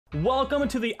Welcome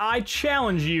to the I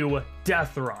Challenge You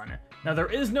Death Run. Now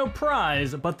there is no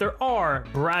prize, but there are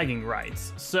bragging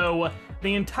rights. So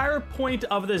the entire point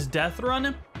of this death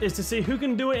run is to see who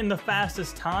can do it in the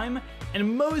fastest time,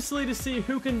 and mostly to see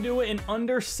who can do it in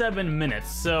under 7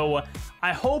 minutes. So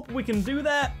I hope we can do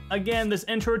that. Again, this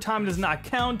intro time does not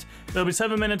count. There'll be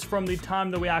 7 minutes from the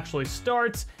time that we actually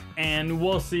start, and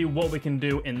we'll see what we can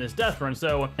do in this death run.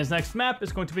 So this next map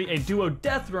is going to be a duo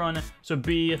death run, so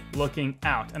be looking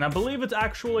out. And I believe it's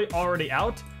actually already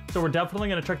out, so we're definitely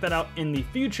gonna check that out in the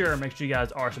future. Make sure you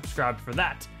guys are subscribed for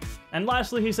that. And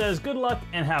lastly, he says, good luck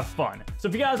and have fun. So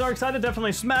if you guys are excited,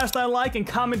 definitely smash that like and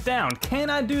comment down. Can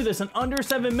I do this in under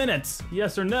 7 minutes?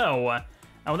 Yes or no?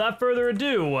 And without further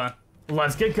ado,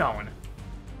 let's get going.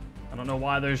 I don't know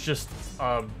why there's just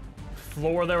a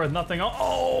floor there with nothing on.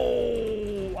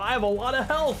 Oh, I have a lot of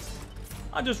health.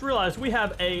 I just realized we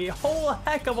have a whole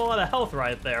heck of a lot of health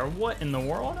right there. What in the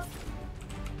world?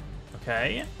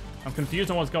 Okay, I'm confused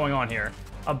on what's going on here.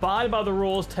 Abide by the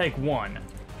rules, take 1.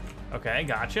 Okay,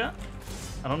 gotcha.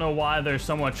 I don't know why there's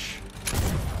so much.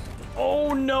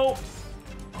 Oh no.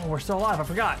 Oh, we're still alive, I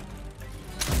forgot.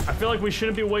 I feel like we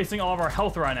shouldn't be wasting all of our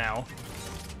health right now.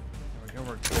 There we go,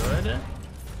 we're good.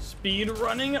 Speed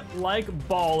running like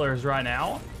ballers right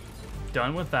now.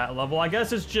 Done with that level. I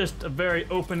guess it's just a very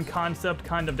open concept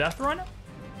kind of death run.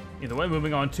 Either way,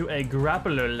 moving on to a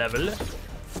grappler level.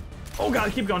 Oh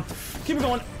god, keep going. Keep it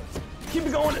going. Keep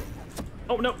it going.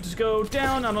 Oh no, just go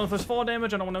down. I don't know if there's fall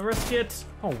damage. I don't want to risk it.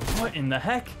 Oh, what in the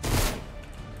heck?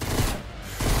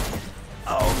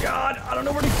 Oh god, I don't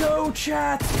know where to go,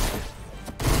 chat.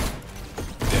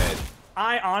 Dead.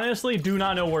 I honestly do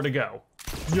not know where to go.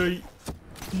 Yay.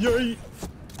 Yay!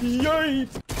 Yay!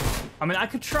 I mean, I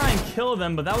could try and kill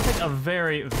them, but that would take a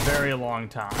very, very long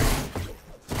time.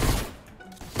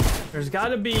 There's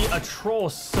gotta be a troll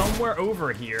somewhere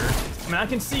over here. I mean, I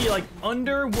can see, like,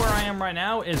 under where I am right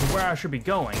now is where I should be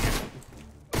going.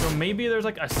 So maybe there's,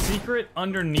 like, a secret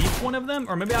underneath one of them,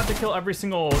 or maybe I have to kill every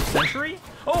single sentry?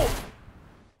 Oh!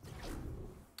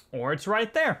 Or it's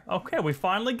right there. Okay, we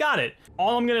finally got it.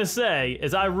 All I'm gonna say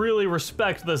is I really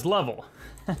respect this level.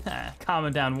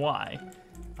 Comment down why.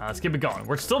 Let's keep it going.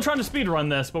 We're still trying to speedrun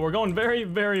this, but we're going very,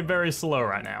 very, very slow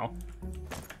right now.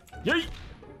 Yay!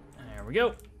 There we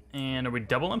go. And are we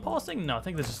double impulsing? No, I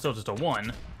think this is still just a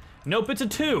 1. Nope, it's a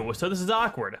 2, so this is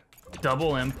awkward.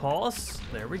 Double impulse.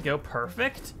 There we go,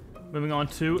 perfect. Moving on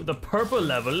to the purple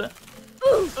level.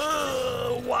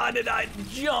 Why did I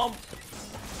jump?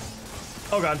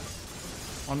 Oh god.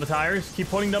 On the tires. Keep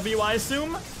holding W, I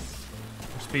assume.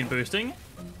 Speed boosting.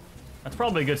 That's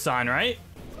probably a good sign, right?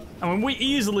 I mean, we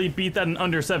easily beat that in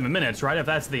under 7 minutes, right? If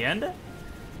that's the end.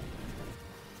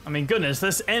 I mean, goodness,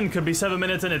 this end could be 7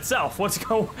 minutes in itself. What's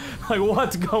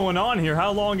going on here?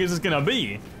 How long is this gonna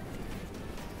be?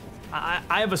 I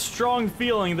have a strong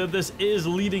feeling that this is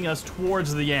leading us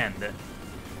towards the end.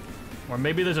 Or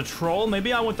maybe there's a troll.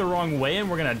 Maybe I went the wrong way and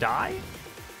we're gonna die?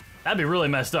 That'd be really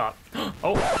messed up.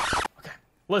 Oh, okay.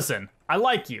 Listen, I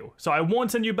like you, so I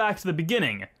won't send you back to the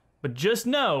beginning. But just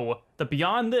know that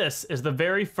beyond this is the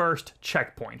very first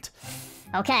checkpoint.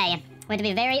 Okay, we have to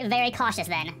be very, very cautious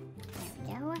then.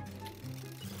 There we go.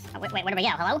 Oh, wait, where do we go?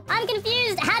 Hello? I'm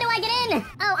confused! How do I get in?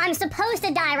 Oh, I'm supposed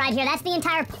to die right here. That's the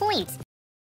entire point.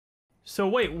 So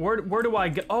wait, where do I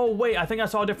go? Oh wait, I think I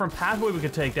saw a different pathway we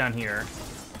could take down here.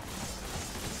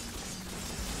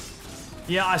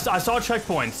 Yeah, I saw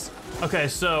checkpoints. Okay,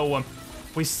 so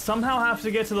we somehow have to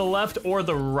get to the left or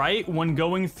the right when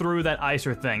going through that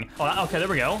icer thing. Oh, okay, there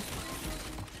we go.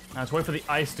 Now let's wait for the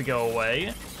ice to go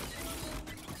away.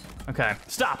 Okay,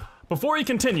 stop. Before you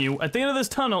continue, at the end of this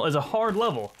tunnel is a hard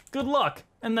level. Good luck,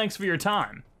 and thanks for your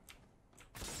time.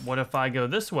 What if I go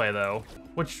this way, though?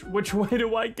 Which way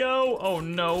do I go? Oh,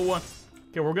 no.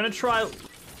 Okay, we're gonna try.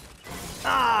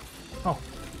 Ah! Oh,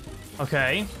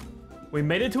 okay. We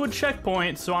made it to a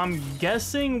checkpoint, so I'm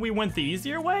guessing we went the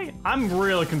easier way? I'm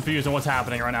really confused on what's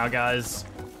happening right now, guys.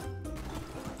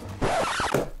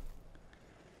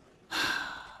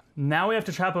 Now we have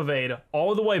to trap evade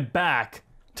all the way back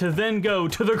to then go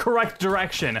to the correct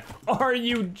direction. Are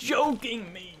you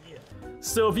joking me?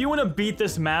 So if you want to beat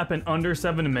this map in under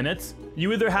 7 minutes,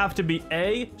 you either have to be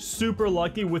A, super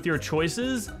lucky with your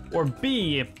choices, or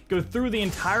B, go through the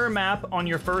entire map on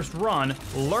your first run,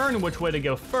 learn which way to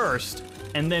go first,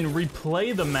 and then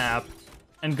replay the map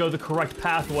and go the correct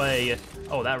pathway.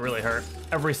 Oh, that really hurt.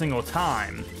 Every single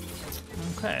time.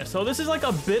 Okay, so this is like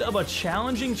a bit of a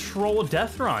challenging troll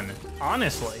death run,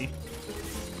 honestly.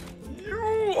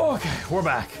 Okay, we're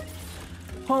back.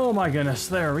 Oh my goodness,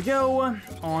 there we go.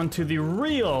 On to the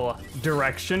real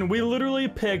direction. We literally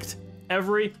picked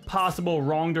every possible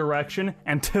wrong direction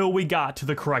until we got to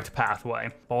the correct pathway.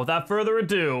 But without further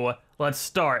ado, let's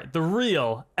start the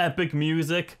real epic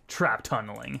music trap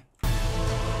tunneling.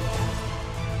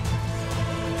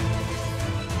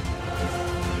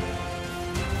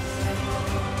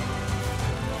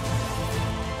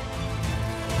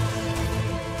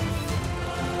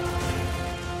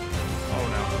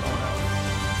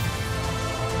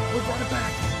 Run it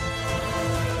back.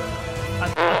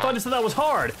 I thought it said that was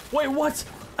hard. Wait, what?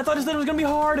 I thought it said it was gonna be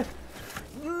hard.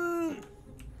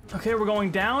 Okay, we're going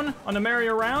down on the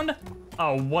merry-go-round.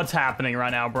 Oh, what's happening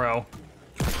right now, bro?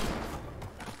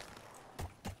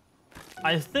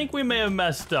 I think we may have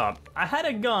messed up. I had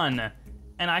a gun,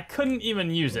 and I couldn't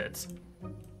even use it.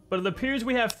 But it appears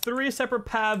we have 3 separate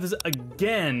paths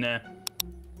again.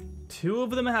 2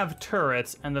 of them have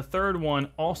turrets, and the 3rd one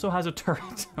also has a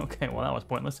turret. Okay, well, that was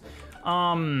pointless.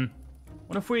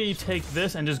 What if we take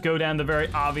this and just go down the very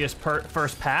obvious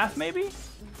first path, maybe?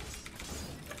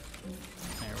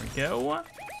 There we go.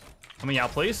 Let me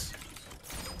out, please.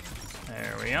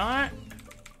 There we are.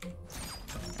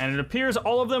 And it appears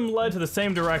all of them led to the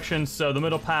same direction, so the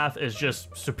middle path is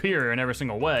just superior in every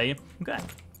single way. Okay.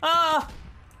 Ah!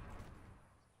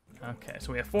 Okay,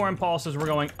 so we have 4 impulses. We're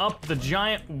going up the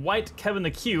giant white Kevin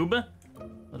the Cube. A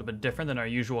little bit different than our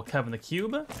usual Kevin the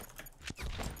Cube.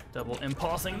 Double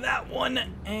impulsing that one.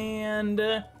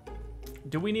 And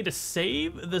do we need to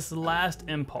save this last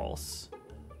impulse?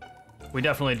 We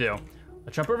definitely do.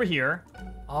 Let's jump over here.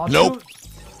 Oh, nope.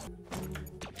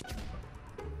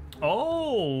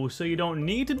 Oh, so you don't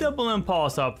need to double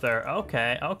impulse up there.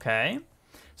 Okay, okay.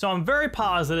 So I'm very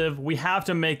positive we have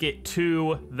to make it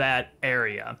to that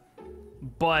area.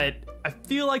 But I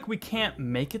feel like we can't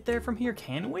make it there from here,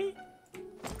 can we?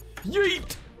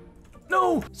 Yeet!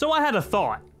 No! So I had a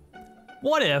thought.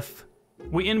 What if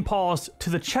we impulse to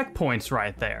the checkpoints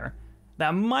right there?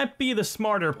 That might be the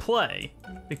smarter play,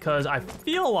 because I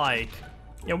feel like,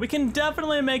 yeah, we can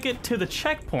definitely make it to the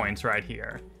checkpoints right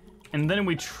here. And then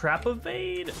we trap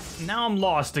evade? Now I'm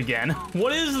lost again.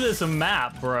 What is this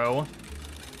map, bro?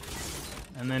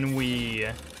 And then we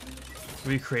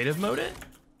creative mode it?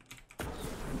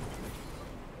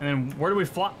 And then where do we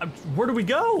fly? Where do we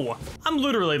go? I'm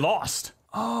literally lost.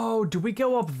 Oh, do we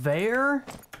go up there?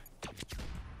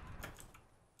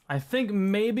 I think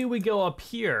maybe we go up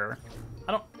here.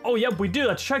 Oh, yep, we do,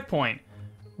 that's checkpoint.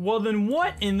 Well, then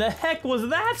what in the heck was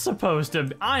that supposed to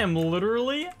be? I am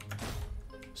literally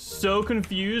so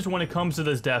confused when it comes to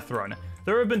this death run.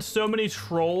 There have been so many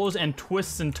trolls and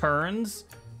twists and turns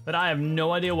that I have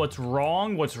no idea what's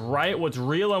wrong, what's right, what's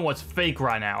real, and what's fake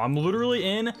right now. I'm literally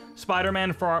in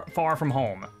Spider-Man Far From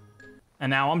Home. And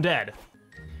now I'm dead.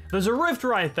 There's a rift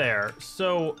right there.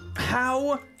 So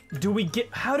how do we get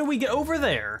over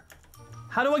there?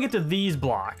 How do I get to these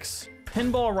blocks?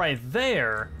 Pinball right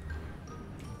there.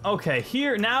 Okay,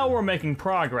 here, now we're making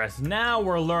progress. Now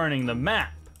we're learning the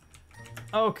map.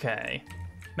 Okay,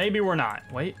 maybe we're not.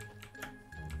 Wait,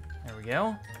 there we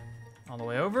go. All the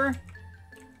way over.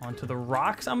 Onto the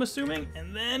rocks, I'm assuming.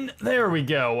 And then, there we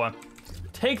go.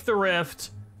 Take the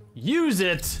rift, use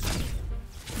it,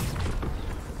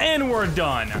 and we're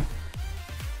done.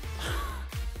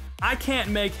 I can't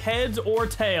make heads or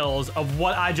tails of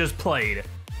what I just played,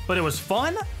 but it was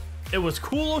fun, it was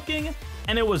cool looking,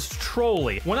 and it was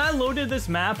trolly. When I loaded this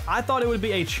map, I thought it would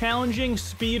be a challenging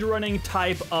speedrunning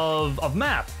type of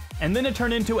map. And then it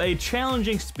turned into a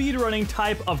challenging speedrunning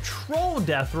type of troll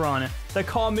death run that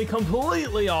caught me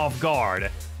completely off guard.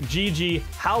 GG,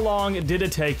 how long did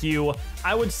it take you?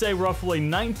 I would say roughly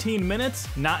 19 minutes,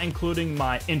 not including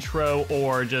my intro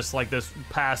or just like this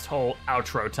past whole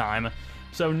outro time.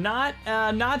 So not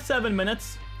 7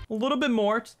 minutes, a little bit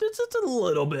more, it's a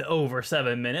little bit over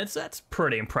 7 minutes. That's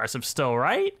pretty impressive still,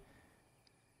 right?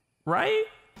 Right?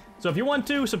 So if you want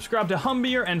to, subscribe to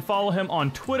Humbier and follow him on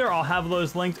Twitter. I'll have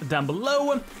those linked down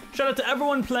below. Shout out to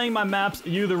everyone playing my maps,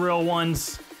 you the real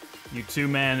ones. You too,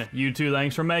 man. You too,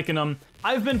 thanks for making them.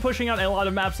 I've been pushing out a lot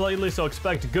of maps lately, so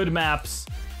expect good maps.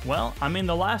 Well, I mean,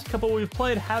 the last couple we've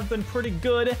played have been pretty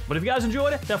good. But if you guys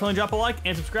enjoyed it, definitely drop a like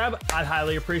and subscribe. I'd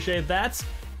highly appreciate that.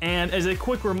 And as a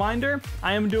quick reminder,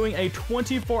 I am doing a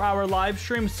 24-hour live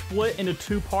stream split into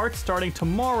 2 parts starting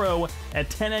tomorrow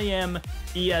at 10 a.m.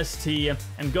 EST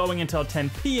and going until 10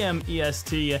 p.m.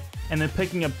 EST, and then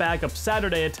picking it back up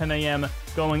Saturday at 10 a.m.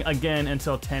 going again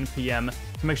until 10 p.m.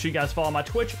 So make sure you guys follow my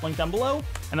Twitch, link down below.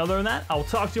 And other than that, I will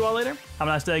talk to you all later. Have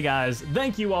a nice day, guys.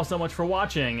 Thank you all so much for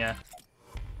watching.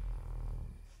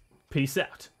 Peace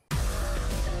out.